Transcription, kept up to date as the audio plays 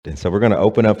And so we're going to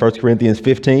open up 1 Corinthians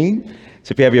 15.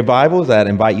 So if you have your Bibles, I'd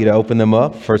invite you to open them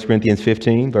up. 1 Corinthians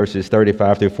 15, verses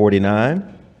 35 through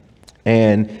 49.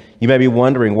 And you may be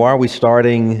wondering, why are we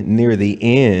starting near the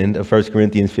end of 1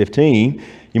 Corinthians 15?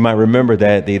 You might remember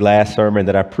that the last sermon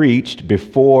that I preached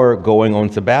before going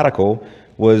on sabbatical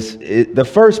was the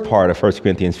first part of 1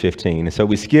 Corinthians 15. And so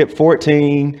we skipped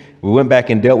 14. We went back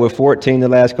and dealt with 14 the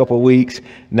last couple of weeks.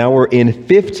 Now we're in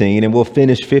 15, and we'll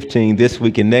finish 15 this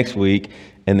week and next week.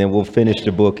 And then we'll finish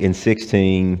the book in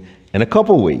 16 in a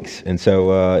couple of weeks. And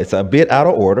so it's a bit out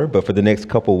of order, but for the next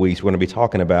couple of weeks, we're going to be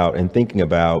talking about and thinking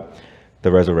about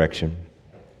the resurrection.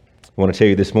 I want to tell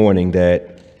you this morning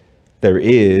that there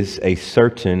is a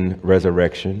certain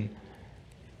resurrection,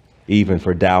 even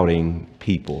for doubting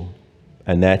people.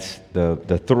 And that's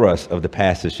the thrust of the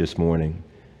passage this morning.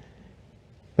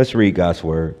 Let's read God's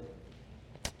word.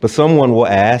 But someone will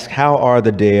ask, how are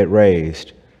the dead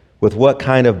raised? With what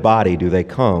kind of body do they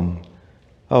come?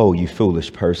 Oh, you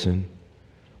foolish person.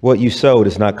 What you sow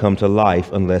does not come to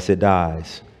life unless it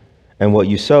dies. And what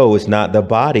you sow is not the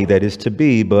body that is to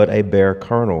be, but a bare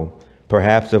kernel,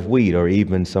 perhaps of wheat or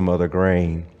even some other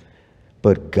grain.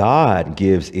 But God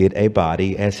gives it a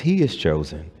body as he has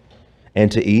chosen,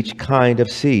 and to each kind of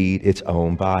seed its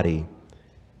own body.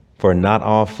 For not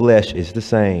all flesh is the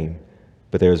same.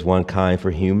 But there is one kind for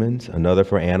humans, another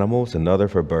for animals, another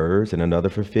for birds, and another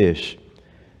for fish.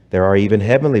 There are even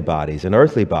heavenly bodies and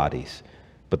earthly bodies,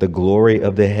 but the glory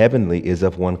of the heavenly is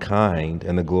of one kind,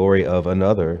 and the glory of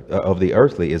the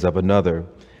earthly is of another.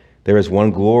 There is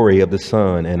one glory of the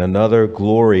sun, and another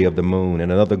glory of the moon,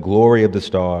 and another glory of the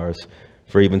stars,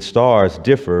 for even stars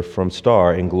differ from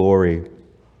star in glory.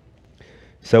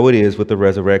 So it is with the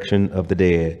resurrection of the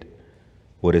dead.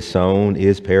 What is sown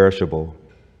is perishable,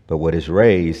 but what is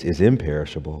raised is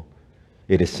imperishable.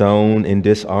 It is sown in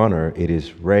dishonor, it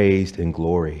is raised in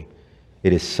glory.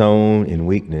 It is sown in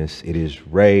weakness, it is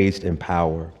raised in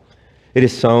power. It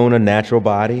is sown a natural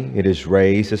body, it is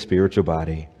raised a spiritual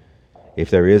body. If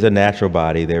there is a natural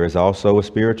body, there is also a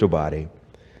spiritual body.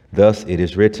 Thus it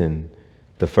is written,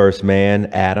 the first man,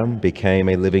 Adam, became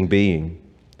a living being.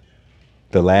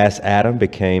 The last Adam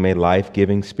became a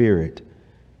life-giving spirit.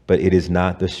 But it is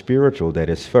not the spiritual that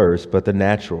is first, but the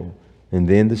natural, and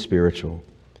then the spiritual.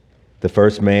 The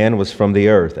first man was from the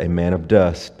earth, a man of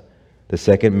dust. The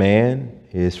second man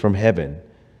is from heaven.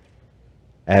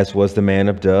 As was the man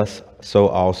of dust, so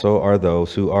also are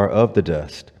those who are of the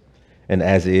dust. And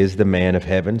as is the man of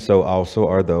heaven, so also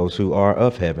are those who are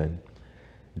of heaven.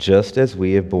 Just as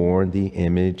we have borne the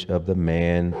image of the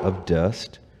man of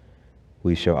dust,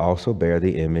 we shall also bear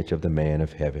the image of the man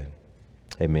of heaven.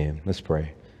 Amen. Let's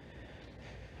pray.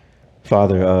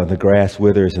 Father, the grass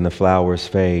withers and the flowers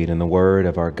fade, and the word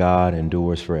of our God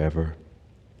endures forever.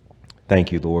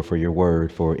 Thank you, Lord, for your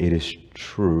word, for it is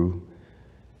true,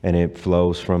 and it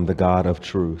flows from the God of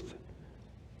truth.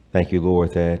 Thank you,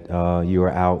 Lord, that you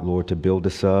are out, Lord, to build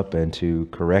us up and to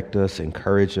correct us,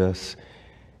 encourage us.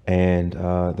 And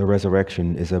the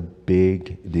resurrection is a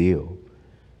big deal.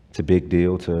 It's a big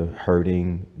deal to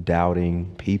hurting,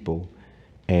 doubting people.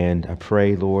 And I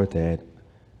pray, Lord, that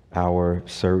our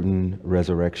certain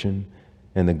resurrection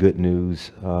and the good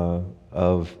news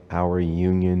of our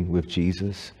union with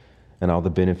Jesus and all the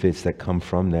benefits that come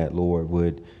from that, Lord,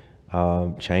 would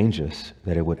change us,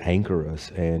 that it would anchor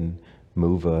us and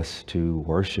move us to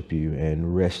worship you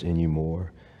and rest in you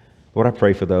more. Lord, I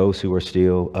pray for those who are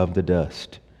still of the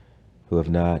dust, who have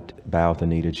not bowed the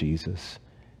knee to Jesus.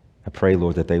 I pray,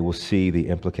 Lord, that they will see the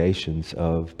implications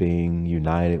of being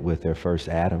united with their first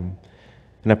Adam.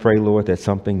 And I pray, Lord, that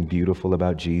something beautiful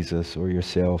about Jesus or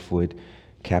yourself would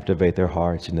captivate their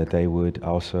hearts, and that they would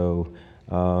also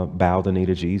bow the knee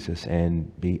to Jesus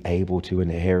and be able to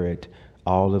inherit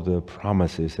all of the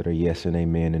promises that are yes and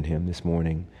amen in him this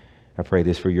morning. I pray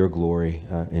this for your glory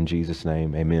in Jesus'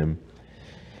 name. Amen.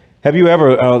 Have you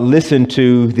ever listened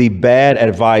to the bad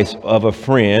advice of a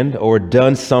friend or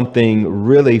done something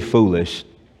really foolish,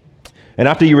 and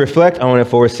after you reflect on it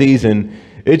for a season,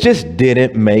 it just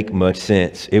didn't make much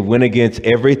sense? It went against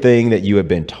everything that you have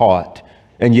been taught.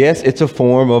 And yes, it's a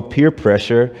form of peer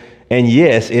pressure. And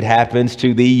yes, it happens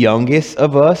to the youngest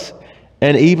of us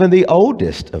and even the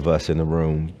oldest of us in the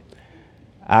room.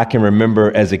 I can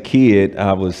remember as a kid,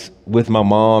 I was with my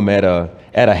mom at a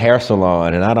hair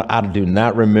salon, and I do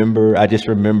not remember. I just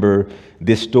remember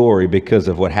this story because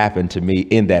of what happened to me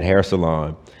in that hair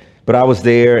salon. But I was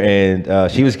there,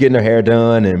 and she was getting her hair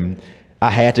done, and I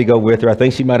had to go with her. I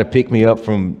think she might have picked me up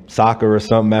from soccer or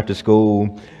something after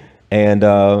school. And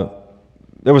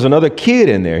there was another kid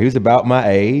in there. He was about my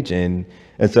age. And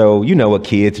so you know what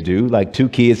kids do. Like two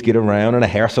kids get around in a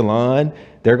hair salon.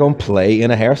 they're going to play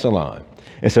in a hair salon.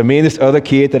 And so me and this other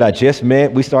kid that I just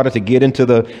met, we started to get into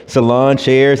the salon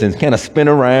chairs and kind of spin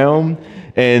around.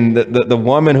 And the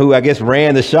woman who I guess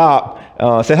ran the shop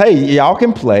said, hey, y'all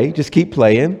can play. Just keep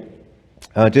playing.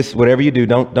 Just whatever you do,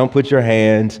 don't put your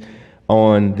hands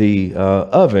on the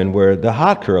oven where the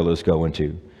hot curlers go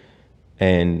into.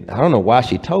 And I don't know why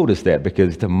she told us that,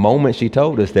 because the moment she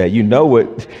told us that, you know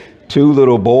what two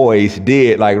little boys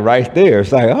did, like right there.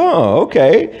 It's like, oh,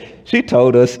 okay. She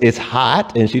told us it's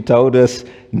hot, and she told us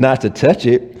not to touch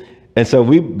it. And so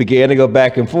we began to go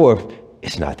back and forth.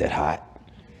 It's not that hot.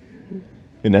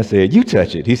 And I said, you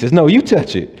touch it. He says, no, you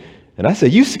touch it. And I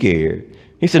said, you scared?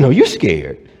 He said, no, you're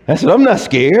scared. I said, I'm not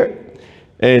scared.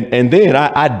 And then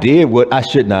I did what I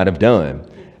should not have done.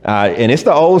 And it's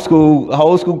the old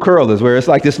school curlers where it's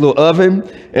like this little oven,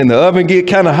 and the oven get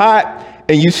kind of hot,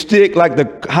 and you stick like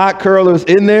the hot curlers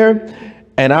in there.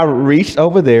 And I reached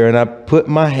over there and I put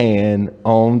my hand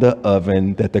on the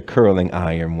oven that the curling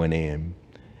iron went in.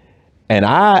 And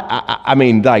I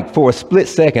mean, like for a split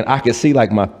second, I could see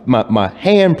like my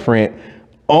handprint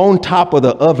on top of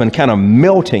the oven kind of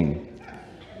melting.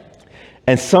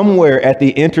 And somewhere at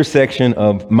the intersection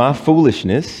of my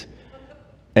foolishness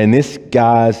and this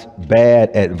guy's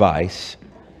bad advice,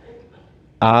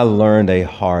 I learned a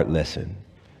hard lesson.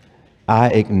 I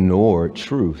ignored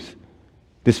truth.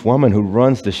 This woman who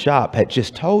runs the shop had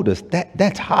just told us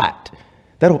that's hot.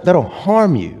 That'll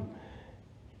harm you.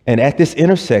 And at this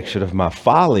intersection of my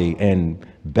folly and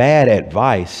bad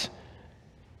advice,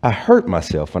 I hurt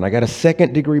myself and I got a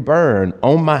 2nd-degree burn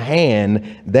on my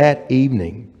hand that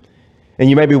evening. And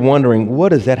you may be wondering, what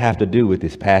does that have to do with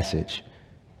this passage?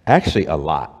 Actually, a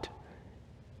lot.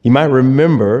 You might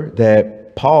remember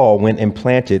that Paul went and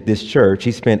planted this church.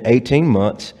 He spent 18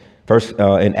 months first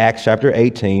in Acts chapter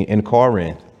 18 in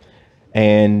Corinth.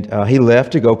 And he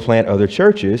left to go plant other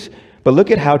churches. But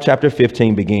look at how chapter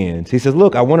 15 begins. He says,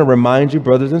 look, I want to remind you,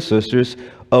 brothers and sisters,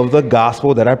 of the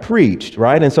gospel that I preached,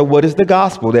 right? And so what is the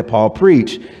gospel that Paul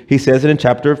preached? He says it in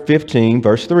chapter 15,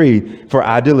 verse 3, for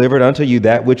I delivered unto you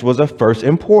that which was of first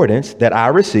importance that I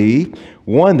received,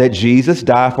 one, that Jesus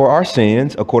died for our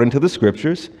sins, according to the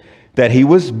scriptures, that he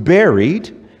was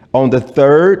buried. On the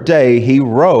 3rd day, he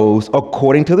rose,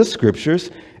 according to the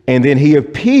scriptures, and then he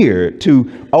appeared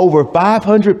to over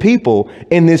 500 people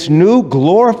in this new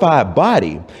glorified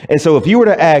body. And so if you were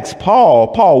to ask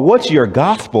Paul, what's your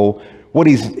gospel? What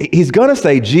he's going to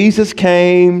say, Jesus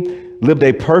came, lived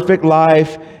a perfect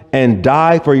life, and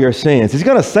died for your sins. He's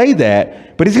going to say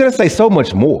that, but he's going to say so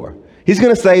much more. He's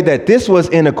going to say that this was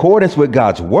in accordance with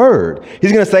God's word.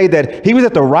 He's going to say that he was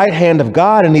at the right hand of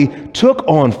God and he took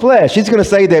on flesh. He's going to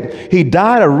say that he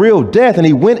died a real death and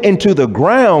he went into the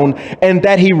ground, and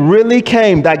that he really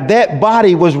came, like that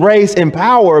body was raised in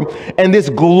power. And this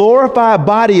glorified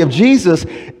body of Jesus,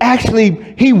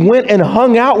 actually, he went and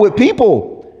hung out with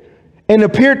people and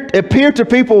appeared to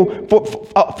people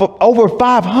for over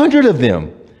 500 of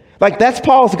them. Like that's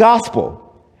Paul's gospel.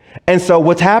 And so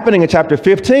what's happening in chapter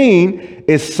 15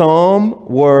 is some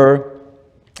were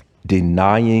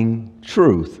denying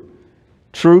truth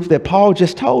that Paul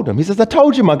just told them. He says, I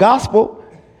told you my gospel.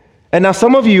 And now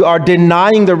some of you are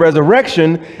denying the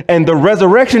resurrection, and the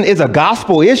resurrection is a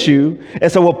gospel issue. And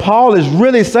so what Paul is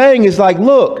really saying is like,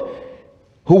 look,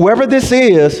 whoever this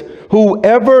is,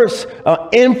 whoever's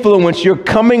influence you're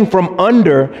coming from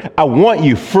under, I want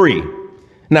you free.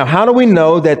 Now, how do we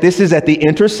know that this is at the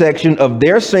intersection of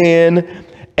their sin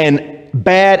and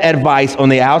bad advice on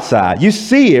the outside? You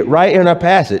see it right in our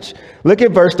passage. Look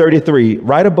at verse 33,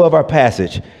 right above our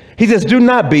passage. He says, do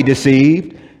not be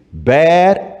deceived.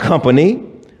 Bad company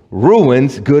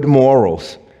ruins good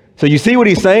morals. So you see what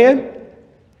he's saying?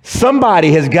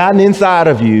 Somebody has gotten inside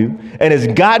of you and has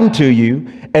gotten to you,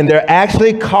 and they're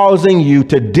actually causing you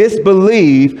to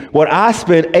disbelieve what I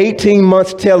spent 18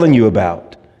 months telling you about.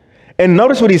 And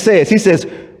notice what he says. He says,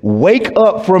 wake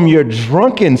up from your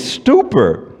drunken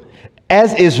stupor,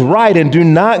 as is right, and do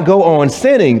not go on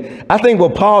sinning. I think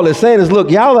what Paul is saying is, look,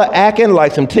 y'all are acting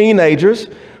like some teenagers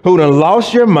who done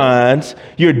lost your minds.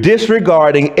 You're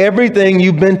disregarding everything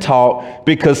you've been taught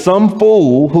because some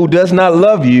fool who does not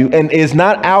love you and is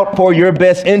not out for your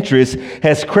best interest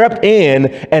has crept in,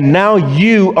 and now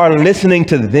you are listening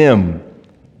to them.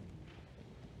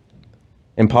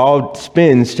 And Paul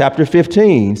spends chapter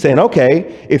 15 saying,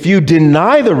 okay, if you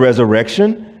deny the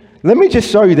resurrection, let me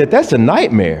just show you that that's a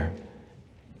nightmare.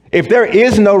 If there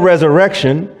is no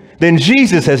resurrection, then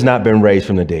Jesus has not been raised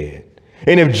from the dead.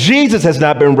 And if Jesus has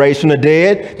not been raised from the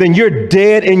dead, then you're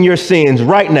dead in your sins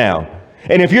right now.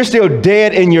 And if you're still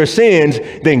dead in your sins,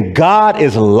 then God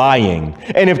is lying.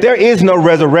 And if there is no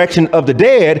resurrection of the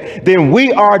dead, then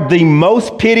we are the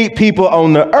most pitied people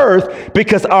on the earth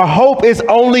because our hope is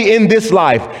only in this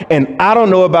life. And I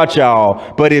don't know about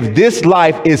y'all, but if this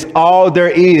life is all there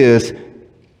is,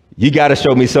 you got to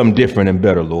show me something different and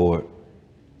better, Lord.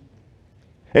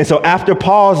 And so after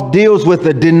Paul deals with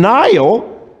the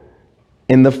denial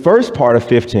in the first part of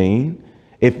 15,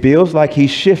 it feels like he's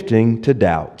shifting to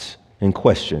doubts and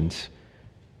questions.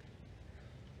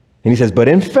 And he says, but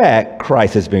in fact,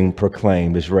 Christ has been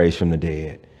proclaimed as raised from the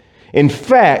dead. In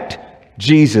fact,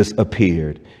 Jesus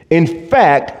appeared. In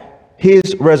fact,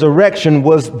 his resurrection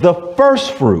was the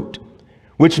first fruit,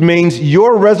 which means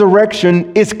your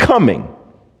resurrection is coming.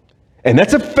 And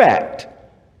that's a fact.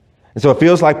 And so it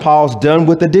feels like Paul's done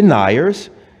with the deniers,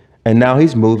 and now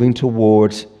he's moving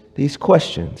towards these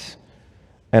questions.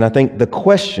 And I think the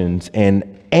questions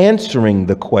and answering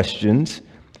the questions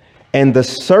and the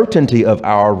certainty of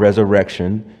our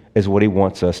resurrection is what he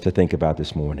wants us to think about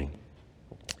this morning.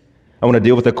 I want to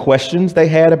deal with the questions they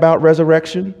had about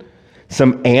resurrection,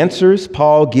 some answers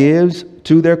Paul gives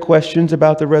to their questions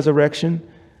about the resurrection,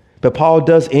 but Paul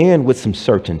does end with some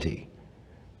certainty.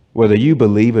 Whether you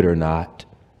believe it or not,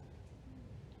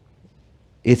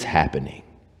 it's happening.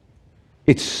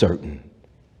 It's certain.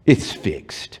 It's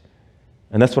fixed.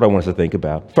 And that's what I want us to think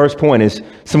about. First point is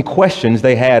some questions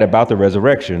they had about the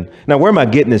resurrection. Now, where am I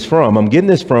getting this from? I'm getting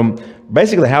this from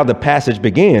basically how the passage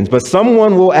begins. But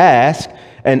someone will ask,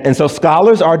 and so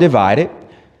scholars are divided,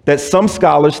 that some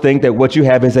scholars think that what you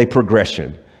have is a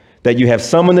progression, that you have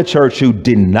some in the church who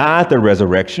denied the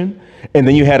resurrection, and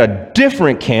then you had a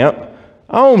different camp.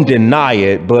 I don't deny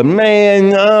it, but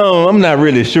man, I'm not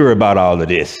really sure about all of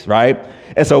this, right?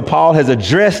 And so Paul has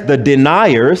addressed the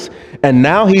deniers, and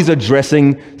now he's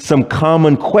addressing some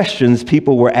common questions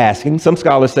people were asking. Some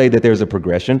scholars say that there's a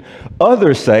progression.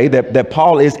 Others say that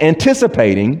Paul is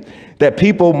anticipating that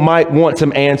people might want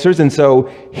some answers, and so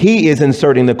he is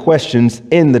inserting the questions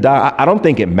in the I don't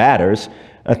think it matters.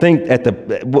 I think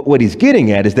what he's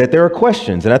getting at is that there are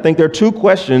questions, and I think there are two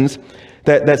questions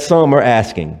that some are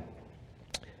asking.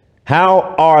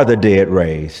 How are the dead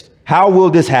raised? How will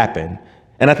this happen?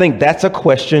 And I think that's a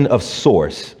question of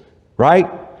source, right?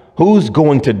 Who's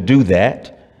going to do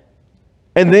that?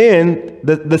 And then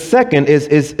the second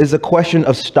is a question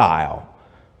of style.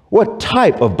 What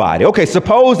type of body? Okay,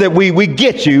 suppose that we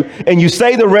get you and you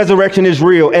say the resurrection is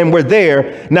real and we're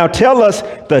there. Now tell us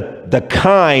the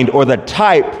kind or the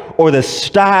type or the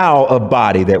style of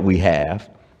body that we have.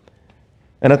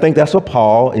 And I think that's what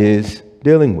Paul is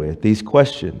dealing with, these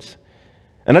questions.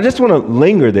 And I just want to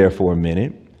linger there for a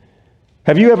minute.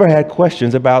 Have you ever had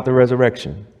questions about the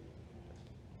resurrection?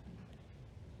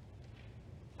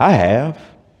 I have.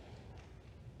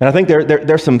 And I think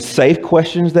there's some safe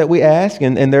questions that we ask,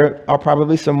 and there are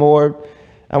probably some more,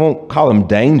 I won't call them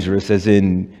dangerous as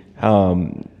in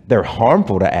they're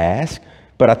harmful to ask,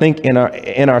 but I think in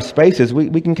our spaces,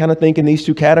 we can kind of think in these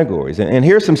two categories. And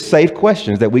here's some safe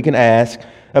questions that we can ask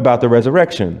about the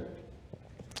resurrection.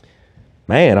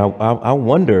 Man, I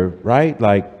wonder, right?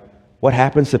 Like, what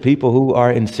happens to people who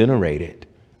are incinerated?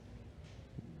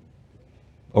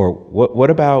 Or what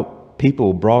about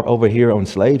people brought over here on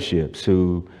slave ships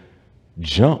who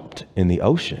jumped in the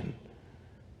ocean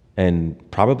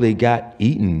and probably got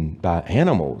eaten by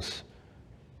animals?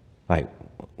 Like,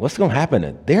 what's going to happen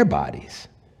to their bodies?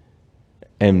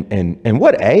 And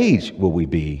what age will we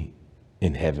be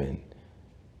in heaven?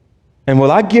 And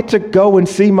will I get to go and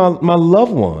see my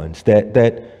loved ones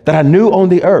that I knew on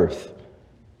the earth?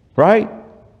 Right?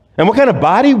 And what kind of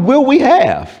body will we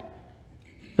have?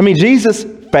 I mean, Jesus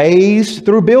phased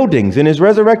through buildings in his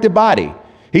resurrected body.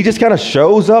 He just kind of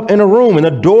shows up in a room and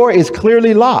the door is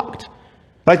clearly locked.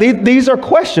 Like these are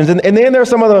questions. And then there are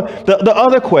some of the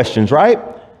other questions, right?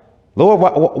 Lord,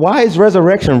 why is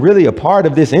resurrection really a part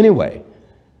of this anyway?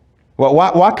 Well,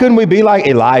 why couldn't we be like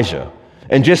Elijah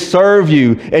and just serve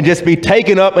you and just be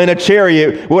taken up in a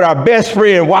chariot with our best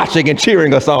friend watching and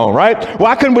cheering us on, right?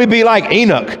 Why couldn't we be like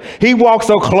Enoch? He walked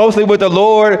so closely with the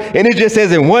Lord, and it just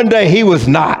says in one day he was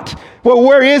not. Well,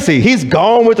 where is he? He's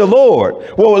gone with the Lord.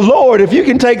 Well, Lord, if you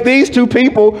can take these two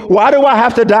people, why do I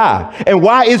have to die? And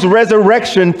why is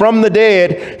resurrection from the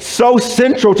dead so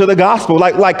central to the gospel?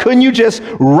 Like couldn't you just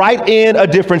write in a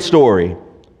different story?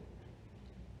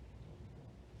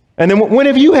 And then when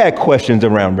have you had questions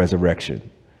around resurrection?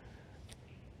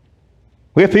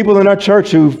 We have people in our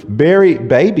church who've buried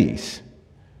babies,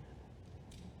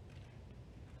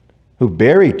 who've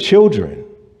buried children.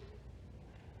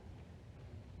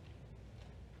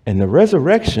 And the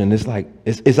resurrection is like,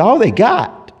 it's all they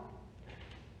got.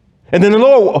 And then the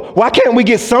Lord, why can't we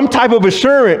get some type of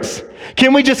assurance?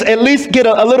 Can we just at least get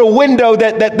a little window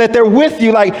that they're with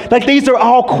you? Like these are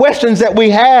all questions that we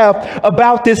have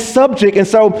about this subject. And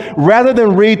so rather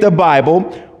than read the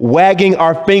Bible, wagging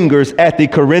our fingers at the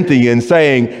Corinthians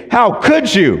saying, how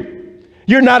could you?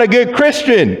 You're not a good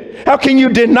Christian. How can you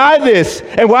deny this?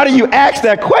 And why do you ask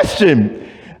that question?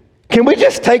 Can we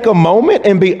just take a moment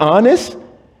and be honest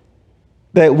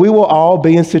that we will all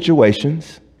be in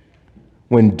situations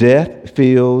when death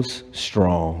feels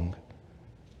strong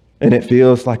and it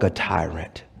feels like a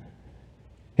tyrant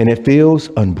and it feels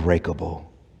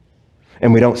unbreakable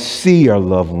and we don't see our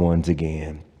loved ones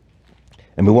again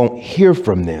and we won't hear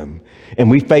from them and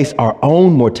we face our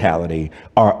own mortality,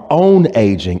 our own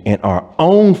aging and our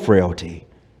own frailty.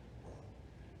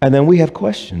 And then we have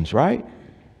questions, right?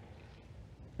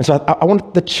 And so I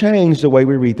want to change the way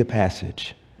we read the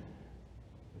passage.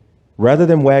 Rather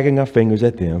than wagging our fingers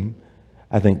at them,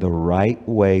 I think the right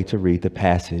way to read the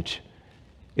passage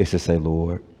is to say,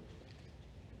 Lord,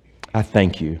 I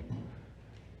thank you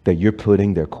that you're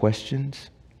putting their questions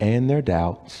and their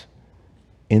doubts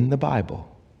in the Bible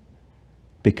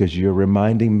because you're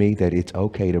reminding me that it's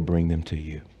okay to bring them to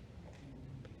you.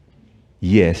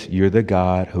 Yes, you're the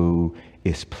God who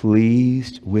is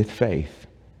pleased with faith,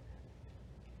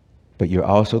 but you're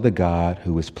also the God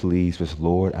who is pleased with,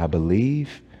 Lord, I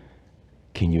believe.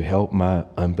 Can you help my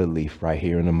unbelief right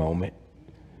here in a moment?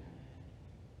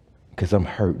 Because I'm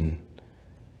hurting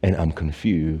and I'm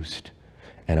confused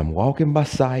and I'm walking by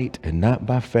sight and not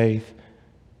by faith.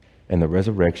 And the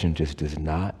resurrection just does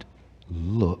not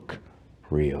look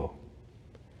real.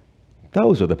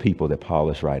 Those are the people that Paul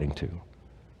is writing to.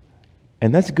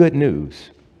 And that's good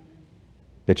news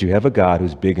that you have a God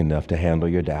who's big enough to handle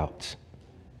your doubts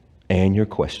and your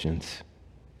questions.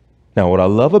 Now, what I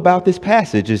love about this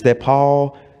passage is that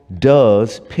Paul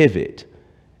does pivot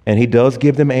and he does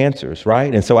give them answers,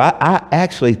 right? And so I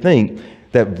actually think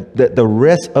that the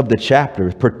rest of the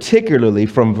chapter, particularly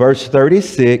from verse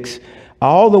 36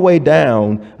 all the way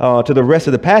down to the rest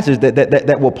of the passage,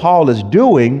 that what Paul is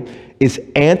doing is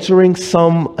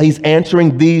he's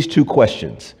answering these two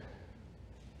questions.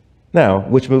 Now,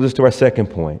 which moves us to our second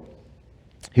point.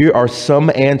 Here are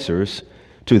some answers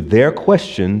to their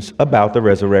questions about the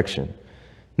resurrection.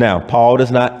 Now, Paul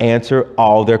does not answer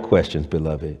all their questions,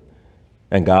 beloved,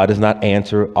 and God does not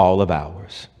answer all of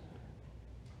ours,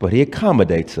 but he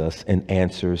accommodates us and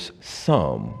answers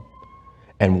some.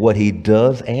 And what he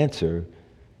does answer,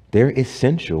 they're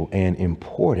essential and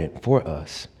important for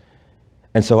us.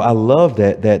 And so I love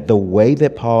that the way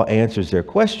that Paul answers their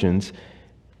questions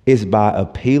is by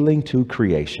appealing to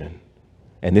creation.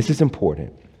 And this is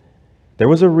important. There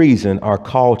was a reason our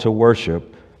call to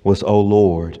worship was, O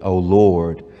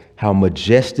Lord, how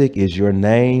majestic is your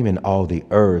name in all the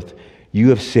earth. You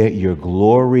have set your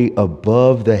glory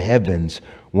above the heavens.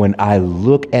 When I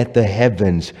look at the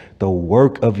heavens, the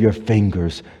work of your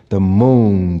fingers, the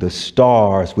moon, the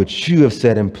stars, which you have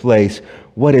set in place,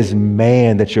 what is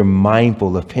man that you're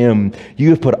mindful of him?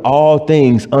 You have put all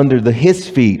things under his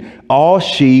feet, all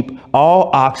sheep, all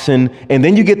oxen. And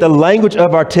then you get the language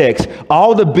of our text,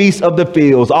 all the beasts of the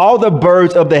fields, all the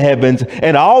birds of the heavens,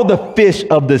 and all the fish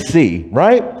of the sea,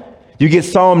 right? You get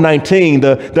Psalm 19,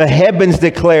 the heavens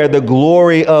declare the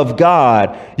glory of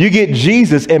God. You get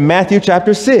Jesus in Matthew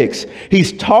chapter 6.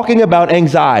 He's talking about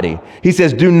anxiety. He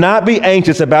says, do not be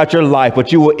anxious about your life,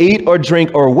 what you will eat or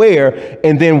drink or wear.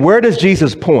 And then where does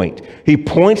Jesus point? He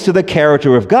points to the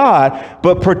character of God,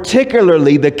 but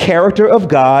particularly the character of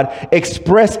God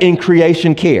expressed in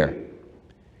creation care.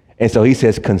 And so he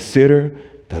says, consider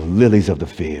the lilies of the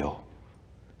field,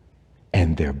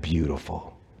 and they're beautiful.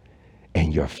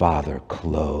 And your Father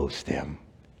clothes them.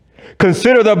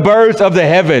 Consider the birds of the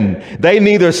heaven. They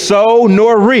neither sow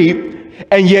nor reap,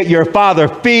 and yet your Father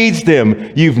feeds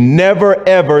them. You've never,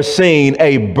 ever seen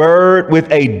a bird with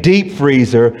a deep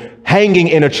freezer hanging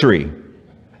in a tree.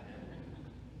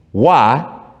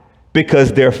 Why?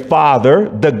 Because their Father,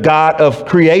 the God of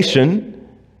creation,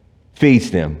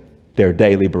 feeds them their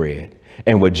daily bread.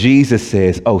 And what Jesus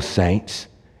says, oh saints,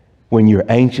 when you're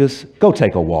anxious, go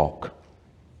take a walk.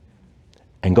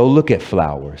 And go look at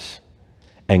flowers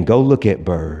and go look at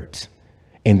birds.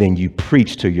 And then you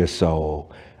preach to your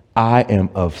soul, I am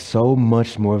of so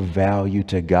much more value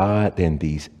to God than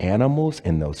these animals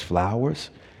and those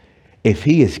flowers. If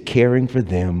he is caring for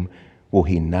them, will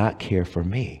he not care for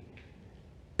me?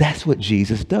 That's what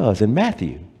Jesus does in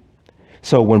Matthew.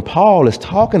 So when Paul is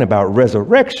talking about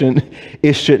resurrection,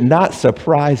 it should not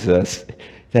surprise us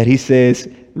that he says,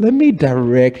 let me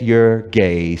direct your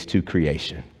gaze to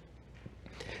creation.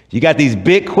 You got these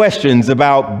big questions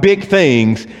about big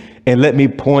things, and let me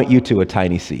point you to a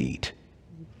tiny seed.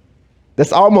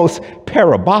 That's almost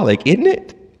parabolic, isn't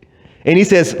it? And he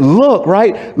says, look,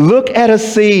 right? Look at a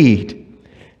seed.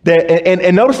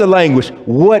 And notice the language,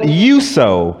 what you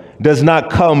sow does not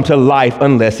come to life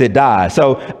unless it dies.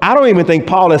 So I don't even think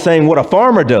Paul is saying what a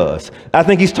farmer does. I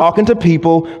think he's talking to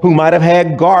people who might have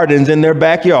had gardens in their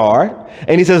backyard.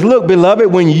 And he says, look, beloved,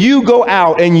 when you go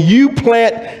out and you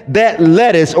plant that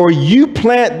lettuce, or you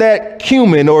plant that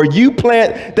cumin, or you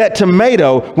plant that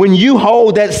tomato, when you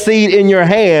hold that seed in your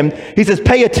hand, he says,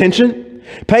 pay attention.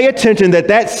 Pay attention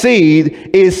that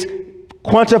seed is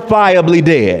quantifiably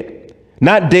dead.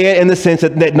 Not dead in the sense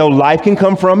that no life can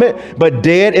come from it, but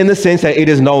dead in the sense that it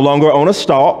is no longer on a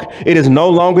stalk. It is no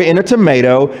longer in a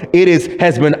tomato. It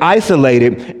has been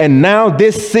isolated. And now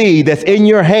this seed that's in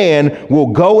your hand will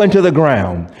go into the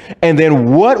ground. And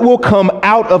then what will come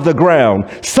out of the ground?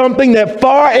 Something that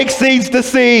far exceeds the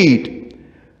seed.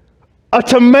 A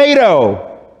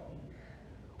tomato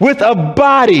with a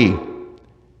body.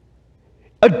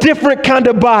 A different kind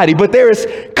of body, but there is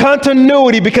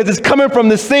continuity because it's coming from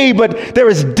the seed, but there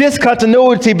is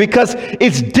discontinuity because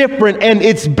it's different and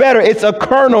it's better. It's a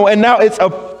kernel and now it's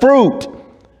a fruit.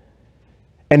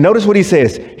 And notice what he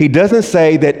says. He doesn't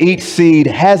say that each seed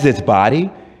has its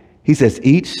body. He says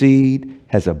each seed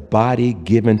has a body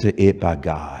given to it by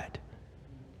God.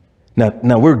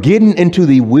 Now we're getting into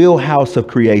the wheelhouse of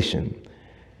creation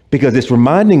because it's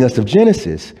reminding us of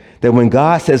Genesis. That when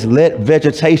God says, let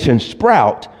vegetation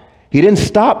sprout, he didn't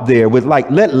stop there with like,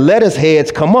 let lettuce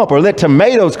heads come up or let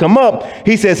tomatoes come up.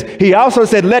 He also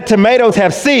said, let tomatoes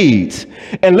have seeds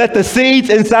and let the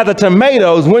seeds inside the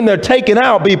tomatoes, when they're taken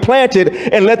out, be planted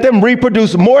and let them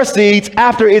reproduce more seeds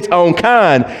after its own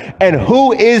kind. And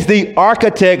who is the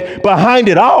architect behind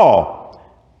it all?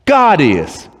 God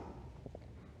is.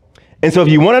 And so if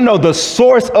you want to know the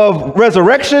source of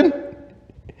resurrection,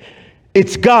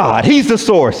 it's God. He's the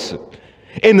source.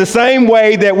 In the same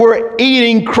way that we're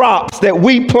eating crops that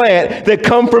we plant that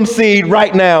come from seed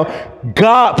right now,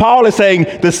 God, Paul is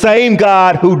saying the same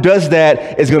God who does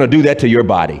that is going to do that to your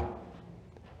body.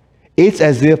 It's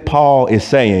as if Paul is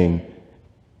saying,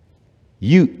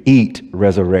 you eat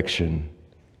resurrection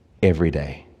every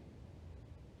day.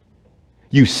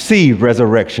 You see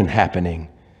resurrection happening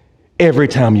every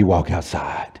time you walk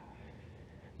outside.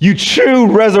 You chew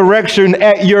resurrection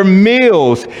at your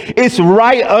meals. It's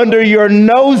right under your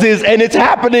noses and it's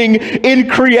happening in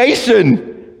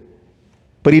creation.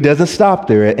 But he doesn't stop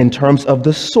there in terms of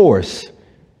the source.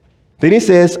 Then he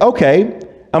says, okay,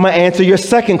 I'm going to answer your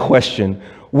second question.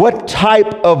 What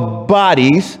type of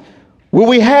bodies will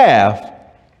we have?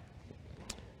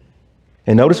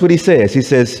 And notice what he says. He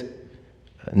says,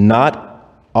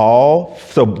 not all.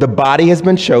 So the body has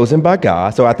been chosen by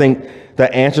God. So I think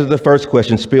the answer to the first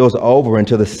question spills over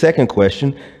into the second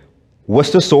question.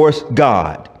 What's the source?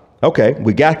 God. Okay,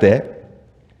 we got that.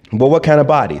 But what kind of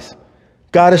bodies?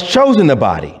 God has chosen the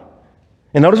body.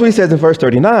 And notice what he says in verse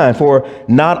 39, for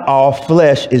not all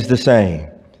flesh is the same.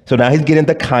 So now he's getting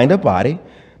the kind of body,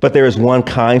 but there is one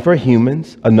kind for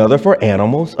humans, another for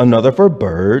animals, another for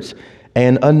birds,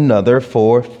 and another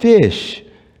for fish.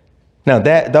 Now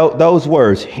those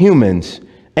words, humans,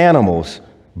 animals,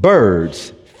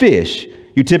 birds, fish,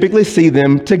 you typically see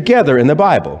them together in the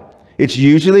Bible. It's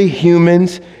usually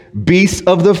humans, beasts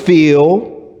of the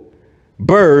field,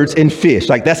 birds, and fish.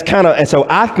 Like that's kind of, and so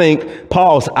I think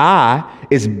Paul's eye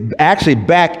is actually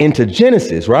back into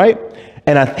Genesis, right?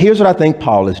 And here's what I think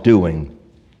Paul is doing.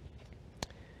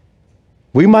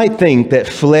 We might think that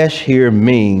flesh here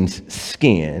means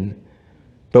skin,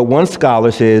 but one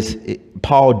scholar says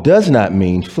Paul does not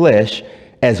mean flesh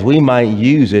as we might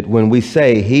use it when we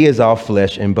say he is all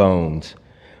flesh and bones.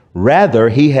 Rather,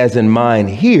 he has in mind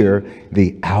here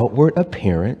the outward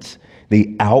appearance,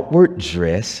 the outward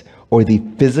dress, or the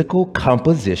physical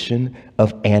composition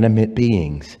of animate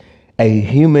beings. A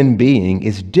human being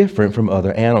is different from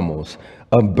other animals.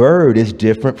 A bird is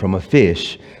different from a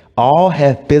fish. All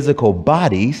have physical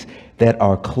bodies that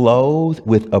are clothed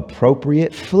with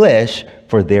appropriate flesh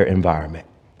for their environment.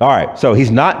 All right, so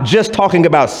he's not just talking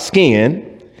about skin.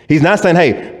 He's not saying,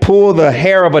 hey, pull the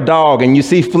hair of a dog and you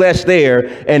see flesh there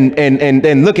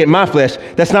and look at my flesh.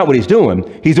 That's not what he's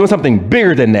doing. He's doing something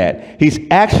bigger than that. He's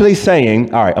actually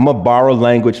saying, all right, I'm going to borrow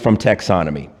language from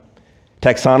taxonomy.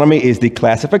 Taxonomy is the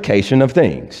classification of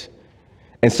things.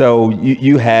 And so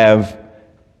you have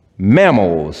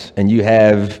mammals and you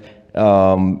have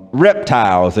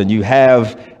reptiles and you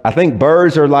have, I think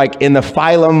birds are like in the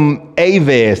phylum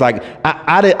Aves. Like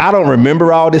I don't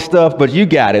remember all this stuff, but you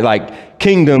got it, like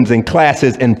kingdoms and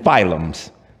classes and phylums.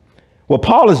 What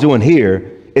Paul is doing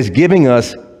here is giving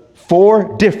us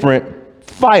 4 different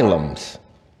phylums.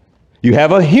 You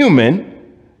have a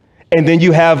human, and then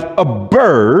you have a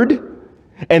bird,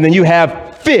 and then you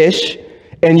have fish,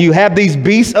 and you have these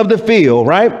beasts of the field,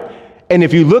 right? And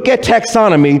if you look at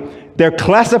taxonomy, they're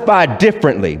classified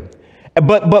differently.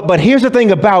 But here's the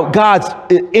thing about God's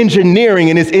engineering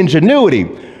and his ingenuity.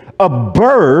 A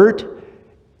bird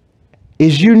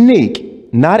is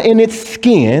unique, not in its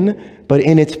skin, but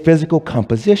in its physical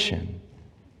composition.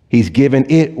 He's given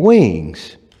it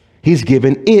wings. He's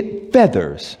given it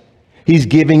feathers. He's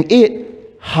giving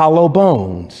it hollow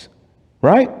bones,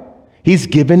 right? He's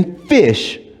given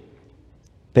fish.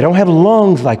 They don't have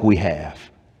lungs like we have.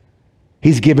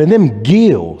 He's given them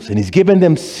gills and he's given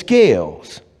them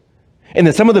scales. And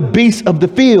then some of the beasts of the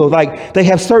field, like they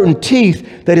have certain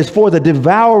teeth that is for the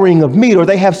devouring of meat, or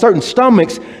they have certain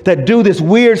stomachs that do this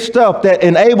weird stuff that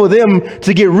enable them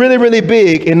to get really, really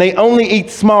big, and they only eat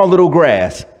small little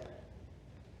grass.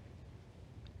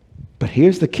 But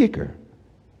here's the kicker.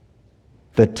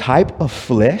 The type of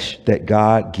flesh that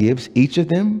God gives each of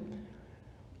them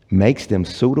makes them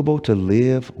suitable to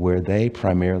live where they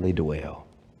primarily dwell.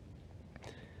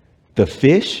 The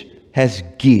fish has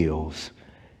gills,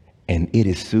 and it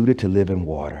is suited to live in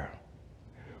water.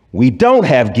 We don't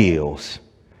have gills,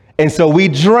 and so we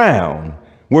drown.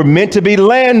 We're meant to be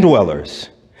land dwellers.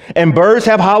 And birds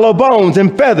have hollow bones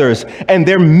and feathers, and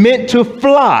they're meant to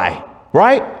fly,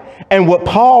 right? And what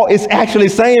Paul is actually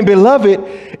saying, beloved,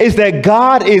 is that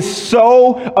God is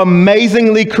so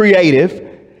amazingly creative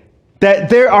that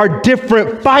there are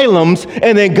different phylums,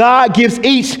 and then God gives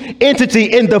each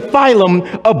entity in the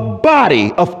phylum a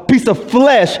body, a piece of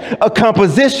flesh, a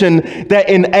composition that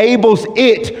enables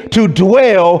it to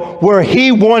dwell where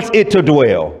he wants it to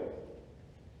dwell.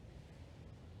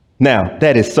 Now,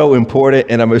 that is so important,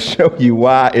 and I'm going to show you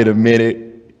why in a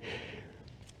minute.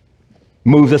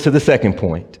 Moves us to the second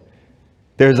point.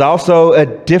 There's also a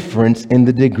difference in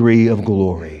the degree of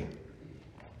glory.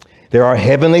 There are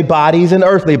heavenly bodies and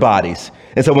earthly bodies.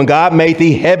 And so when God made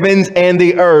the heavens and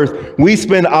the earth, we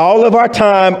spend all of our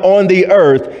time on the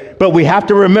earth, but we have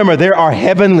to remember there are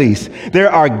heavenlies.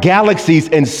 There are galaxies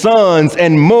and suns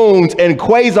and moons and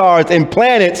quasars and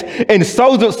planets and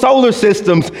solar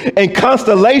systems and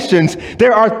constellations.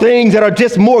 There are things that are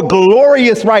just more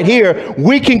glorious right here.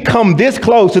 We can come this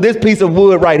close to this piece of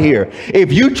wood right here.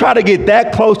 If you try to get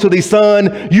that close to the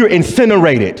sun, you're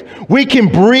incinerated. We can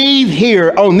breathe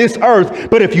here on this earth,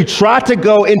 but if you try to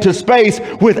go into space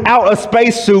without a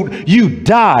spacesuit, you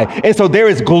die. And so there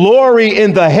is glory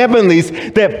in the heavenlies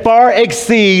that far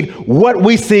exceed what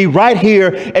we see right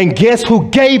here. And guess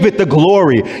who gave it the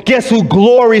glory? Guess who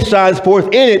glory shines forth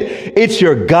in it? It's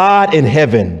your God in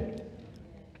heaven.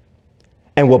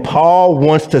 And what Paul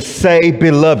wants to say,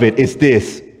 beloved, is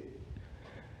this.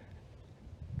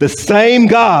 The same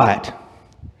God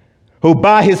who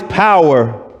by his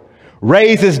power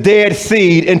raises dead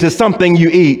seed into something you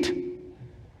eat.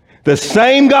 The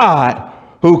same God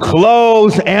who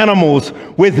clothes animals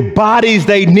with bodies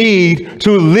they need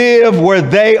to live where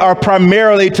they are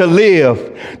primarily to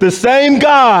live. The same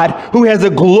God who has a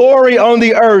glory on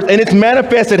the earth, and it's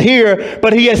manifested here,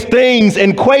 but he has things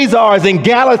and quasars and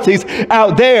galaxies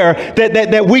out there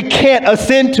that we can't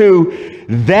ascend to.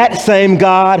 That same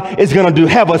God is going to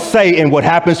have a say in what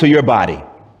happens to your body.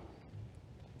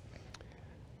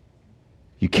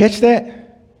 You catch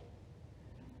that?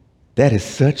 That is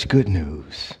such good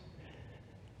news.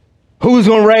 Who's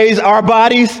going to raise our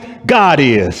bodies? God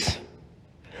is.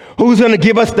 Who's going to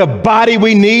give us the body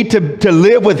we need to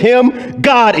live with him?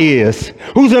 God is.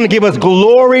 Who's going to give us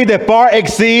glory that far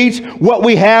exceeds what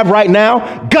we have right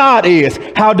now? God is.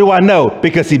 How do I know?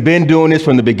 Because he's been doing this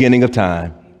from the beginning of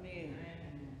time.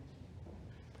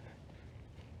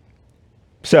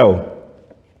 So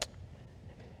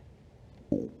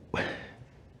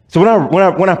when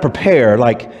I prepare,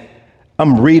 like,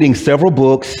 I'm reading several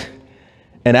books,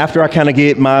 and after I kind of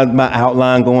get my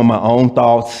outline going, my own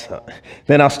thoughts,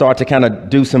 then I'll start to kind of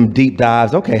do some deep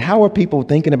dives. Okay, how are people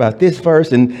thinking about this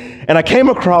verse? And I came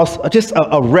across just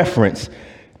a reference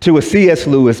to a C.S.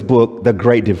 Lewis book, The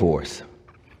Great Divorce.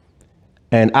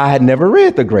 And I had never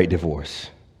read The Great Divorce.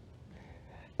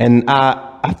 And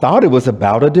I thought it was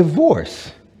about a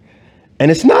divorce. And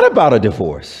it's not about a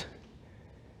divorce.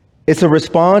 It's a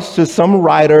response to some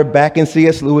writer back in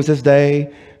C.S. Lewis's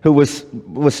day who was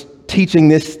teaching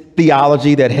this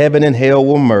theology that heaven and hell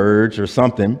will merge or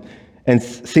something. And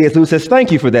C.S. Lewis says,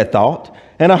 thank you for that thought,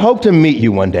 and I hope to meet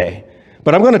you one day.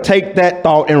 But I'm going to take that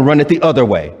thought and run it the other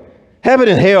way. Heaven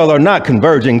and hell are not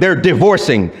converging. They're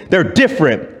divorcing. They're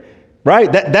different,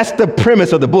 right? That's the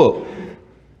premise of the book.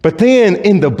 But then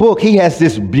in the book, he has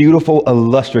this beautiful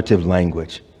illustrative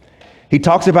language. He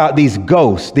talks about these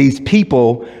ghosts, these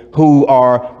people who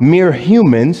are mere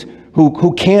humans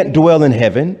who can't dwell in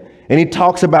heaven. And he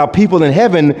talks about people in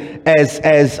heaven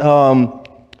as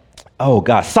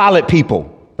solid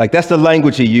people. Like that's the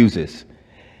language he uses.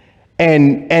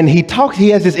 And he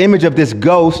has this image of this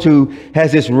ghost who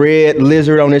has this red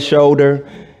lizard on his shoulder.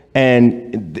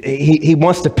 And he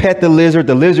wants to pet the lizard.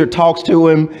 The lizard talks to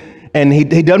him. And he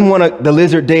doesn't want the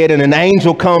lizard dead. And an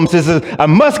angel comes and says, I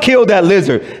must kill that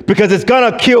lizard because it's going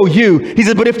to kill you. He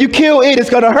says, but if you kill it, it's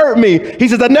going to hurt me. He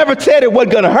says, I never said it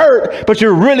wasn't going to hurt, but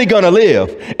you're really going to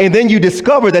live. And then you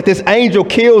discover that this angel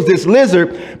kills this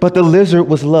lizard, but the lizard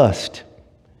was lust.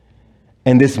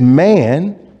 And this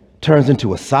man turns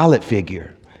into a solid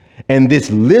figure. And this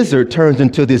lizard turns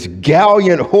into this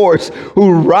gallant horse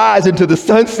who rides into the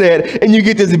sunset. And you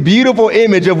get this beautiful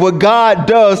image of what God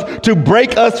does to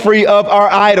break us free of our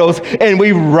idols. And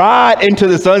we ride into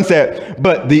the sunset.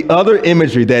 But the other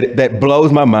imagery that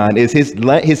blows my mind is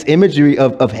his imagery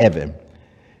of heaven.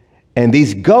 And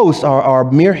these ghosts are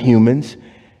mere humans.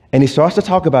 And he starts to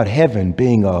talk about heaven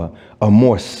being a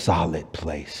more solid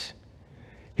place.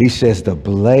 He says the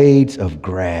blades of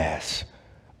grass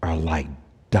are like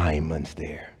diamonds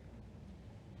there,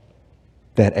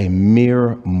 that a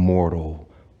mere mortal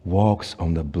walks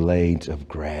on the blades of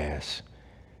grass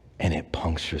and it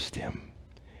punctures them.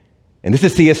 And this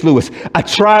is C.S. Lewis. I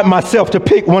tried myself to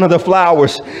pick one of the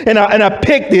flowers and I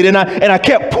picked it and I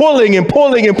kept pulling and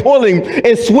pulling and pulling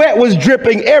and sweat was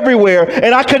dripping everywhere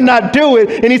and I could not do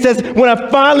it. And he says, when I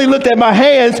finally looked at my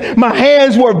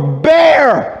hands were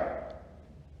bare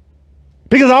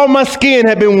because all my skin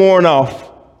had been worn off.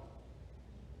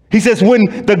 He says,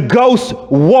 when the ghosts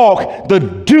walk, the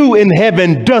dew in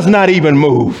heaven does not even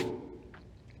move.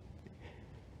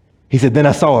 He said, then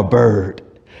I saw a bird.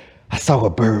 I saw a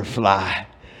bird fly.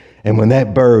 And when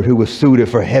that bird who was suited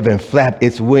for heaven flapped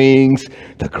its wings,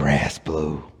 the grass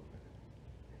blew.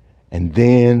 And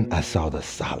then I saw the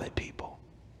solid people.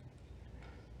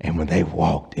 And when they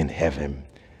walked in heaven,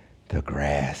 the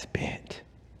grass bent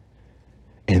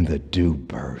and the dew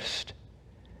burst.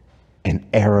 An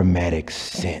aromatic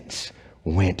scent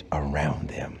went around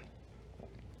them.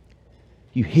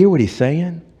 You hear what he's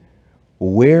saying?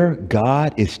 Where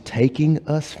God is taking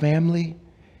us, family,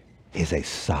 is a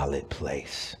solid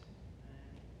place.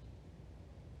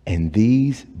 And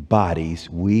these bodies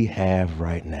we have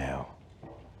right now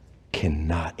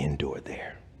cannot endure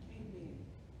there.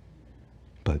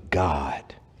 But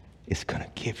God is going to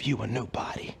give you a new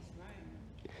body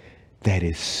that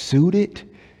is suited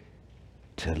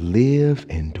to live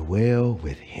and dwell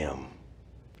with him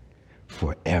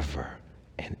forever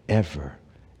and ever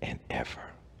and ever.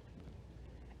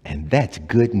 And that's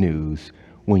good news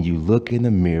when you look in the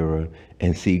mirror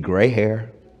and see gray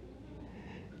hair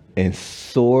and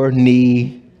sore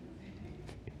knee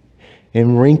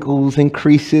and wrinkles and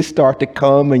creases start to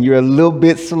come and you're a little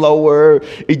bit slower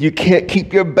and you can't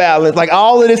keep your balance. Like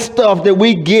all of this stuff that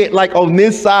we get like on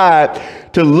this side,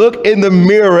 to look in the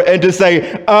mirror and to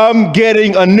say, I'm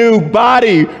getting a new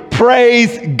body.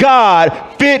 Praise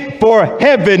God. Fit for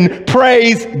heaven.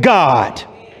 Praise God.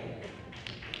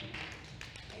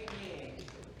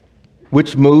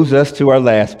 Which moves us to our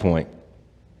last point.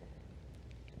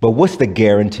 But what's the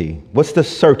guarantee? What's the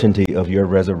certainty of your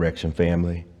resurrection,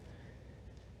 family?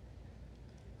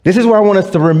 This is where I want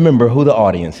us to remember who the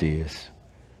audience is.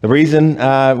 The reason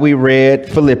we read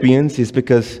Philippians is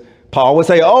because Paul would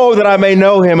say, oh, that I may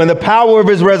know him and the power of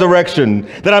his resurrection,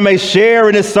 that I may share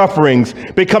in his sufferings,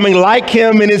 becoming like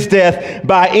him in his death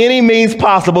by any means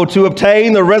possible to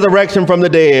obtain the resurrection from the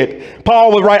dead.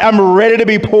 Paul would write, I'm ready to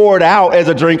be poured out as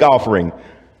a drink offering.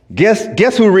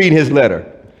 Guess who read his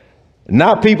letter?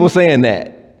 Not people saying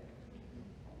that.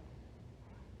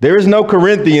 There is no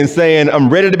Corinthians saying, I'm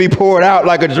ready to be poured out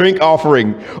like a drink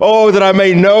offering. Oh, that I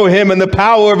may know him and the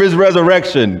power of his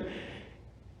resurrection.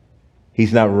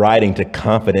 He's not writing to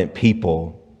confident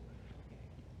people.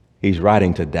 He's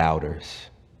writing to doubters.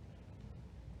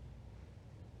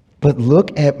 But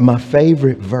look at my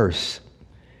favorite verse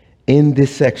in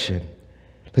this section.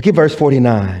 Look at verse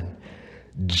 49.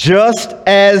 Just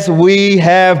as we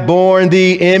have borne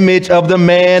the image of the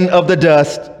man of the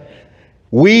dust,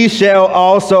 we shall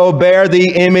also bear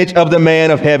the image of the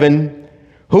man of heaven.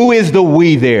 Who is the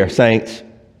we there, saints?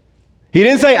 He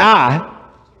didn't say I.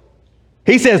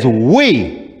 He says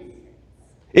we.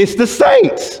 It's the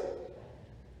saints.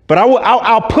 But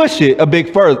I'll push it a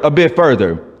bit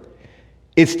further.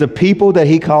 It's the people that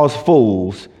he calls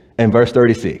fools in verse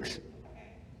 36.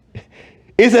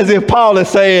 It's as if Paul is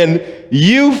saying,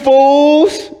 you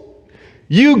fools,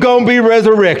 you gonna be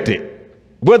resurrected,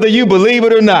 whether you believe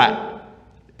it or not.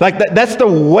 Like that's the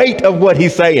weight of what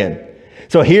he's saying.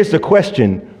 So here's the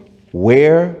question.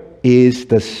 Where is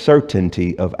the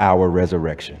certainty of our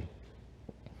resurrection?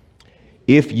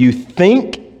 If you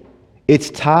think it's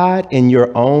tied in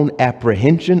your own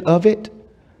apprehension of it,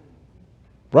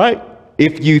 right?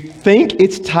 If you think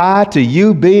it's tied to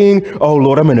you being, oh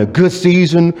Lord, I'm in a good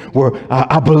season where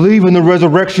I believe in the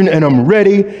resurrection and I'm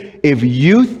ready. If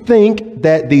you think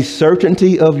that the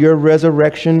certainty of your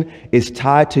resurrection is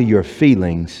tied to your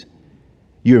feelings,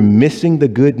 you're missing the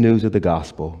good news of the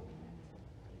gospel.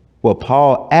 What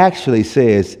Paul actually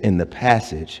says in the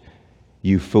passage,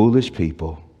 you foolish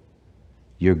people,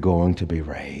 you're going to be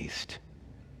raised.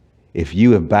 If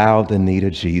you have bowed the knee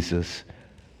to Jesus,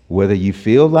 whether you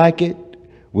feel like it,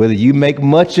 whether you make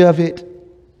much of it,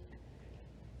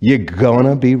 you're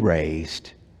gonna be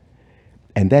raised.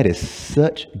 And that is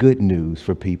such good news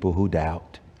for people who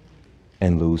doubt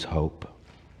and lose hope.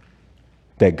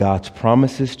 That God's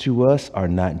promises to us are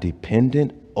not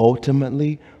dependent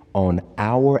ultimately on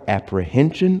our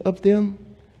apprehension of them.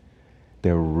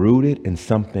 They're rooted in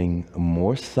something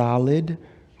more solid,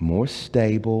 more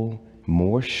stable,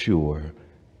 more sure,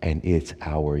 and it's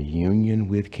our union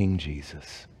with King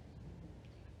Jesus.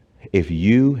 If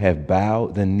you have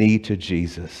bowed the knee to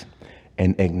Jesus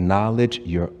and acknowledge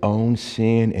your own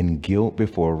sin and guilt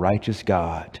before a righteous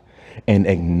God, and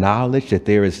acknowledge that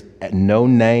there is no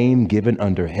name given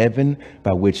under heaven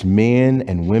by which men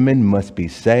and women must be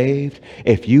saved,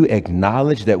 if you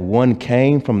acknowledge that one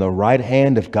came from the right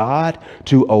hand of God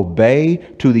to obey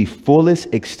to the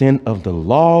fullest extent of the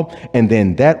law, and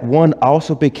then that one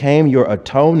also became your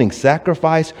atoning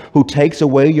sacrifice who takes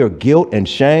away your guilt and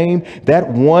shame, that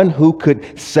one who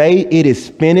could say it is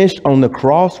finished on the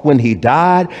cross when he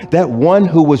died, that one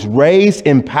who was raised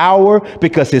in power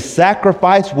because his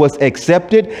sacrifice was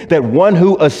accepted, that one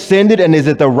who ascended and is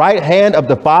at the right hand of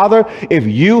the Father, if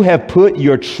you have put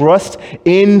your trust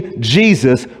in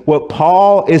Jesus, what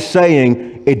Paul is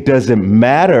saying, it doesn't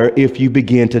matter if you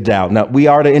begin to doubt. Now, we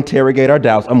are to interrogate our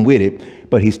doubts. I'm with it.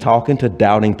 But he's talking to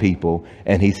doubting people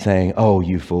and he's saying, oh,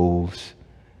 you fools,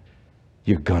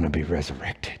 you're going to be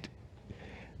resurrected.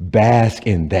 Bask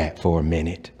in that for a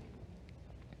minute.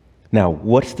 Now,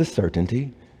 what's the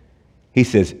certainty? He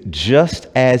says, just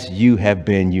as you have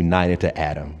been united to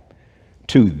Adam,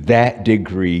 to that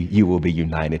degree, you will be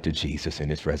united to Jesus in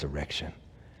his resurrection.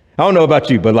 I don't know about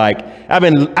you, but like, I've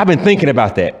been thinking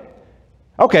about that.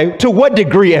 Okay, to what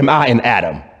degree am I in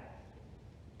Adam?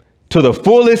 To the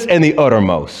fullest and the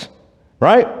uttermost,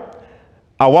 right?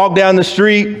 I walk down the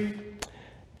street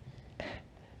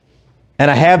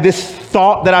and I have this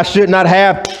thought that I should not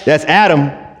have. That's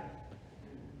Adam.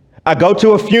 I go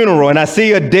to a funeral and I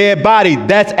see a dead body.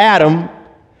 That's Adam.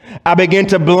 I begin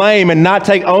to blame and not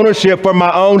take ownership for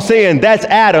my own sin. That's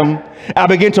Adam. I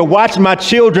begin to watch my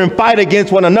children fight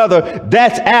against one another.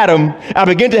 That's Adam. I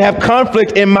begin to have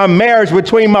conflict in my marriage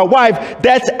between my wife.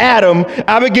 That's Adam.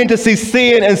 I begin to see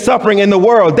sin and suffering in the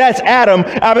world. That's Adam.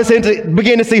 I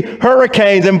begin to see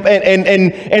hurricanes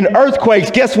and earthquakes.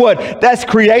 Guess what? That's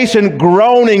creation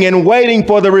groaning and waiting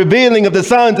for the revealing of the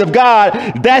sons of God.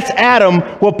 That's Adam.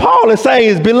 What Paul is saying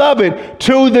is, beloved,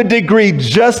 to the degree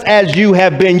just as you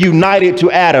have been united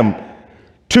to Adam,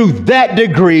 to that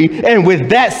degree and with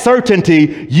that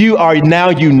certainty, you are now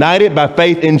united by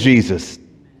faith in Jesus.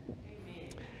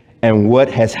 And what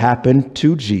has happened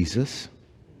to Jesus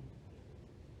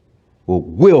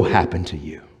will happen to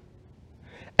you.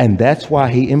 And that's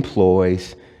why he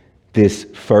employs this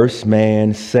first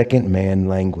man, second man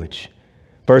language.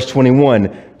 Verse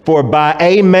 21, for by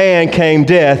a man came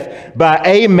death, by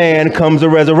a man comes a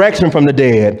resurrection from the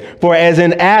dead. For as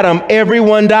in Adam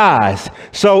everyone dies,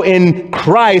 so in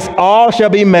Christ all shall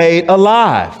be made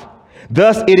alive.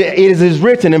 Thus it is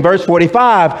written in verse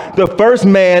 45, the first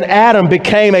man, Adam,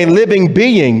 became a living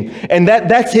being. And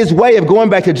that's his way of going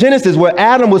back to Genesis, where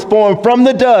Adam was formed from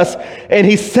the dust and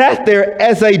he sat there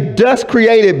as a dust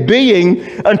created being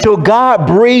until God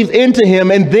breathed into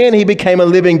him and then he became a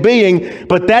living being.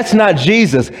 But that's not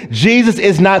Jesus. Jesus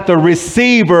is not the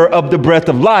receiver of the breath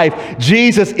of life.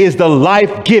 Jesus is the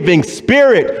life-giving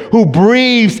spirit who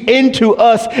breathes into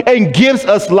us and gives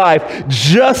us life.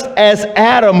 Just as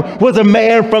Adam was a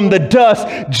man from the dust,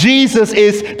 Jesus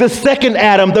is the second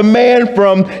Adam, the man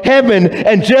from heaven.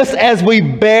 And just as we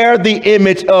bear the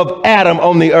image of Adam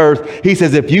on the earth, he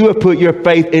says, if you have put your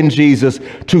faith in Jesus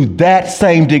to that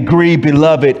same degree,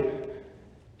 beloved,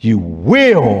 you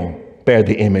will bear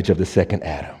the image of the second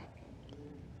Adam.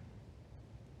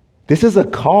 This is a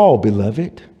call,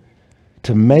 beloved,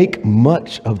 to make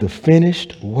much of the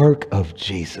finished work of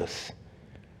Jesus.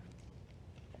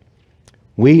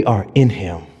 We are in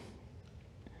him.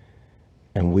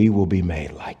 and we will be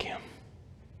made like him.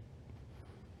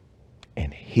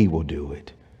 And he will do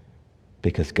it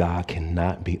because God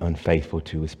cannot be unfaithful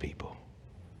to his people.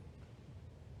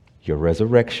 Your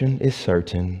resurrection is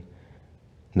certain,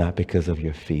 not because of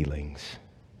your feelings,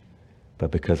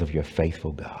 but because of your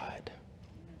faithful God.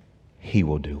 He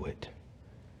will do it.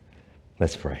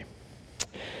 Let's pray.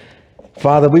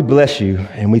 Father, we bless you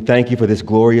and we thank you for this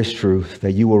glorious truth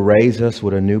that you will raise us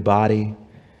with a new body,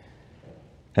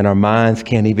 and our minds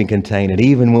can't even contain it.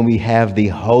 Even when we have the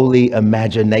holy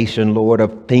imagination, Lord,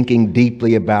 of thinking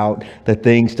deeply about the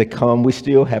things to come, we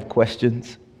still have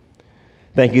questions.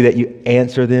 Thank you that you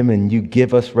answer them and you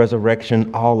give us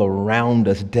resurrection all around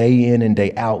us, day in and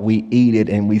day out. We eat it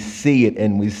and we see it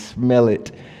and we smell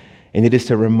it. And it is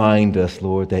to remind us,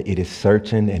 Lord, that it is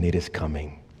certain and it is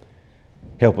coming.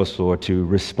 Help us, Lord, to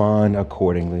respond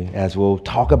accordingly. As we'll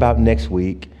talk about next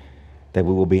week, that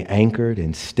we will be anchored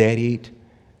and steadied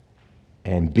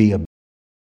and be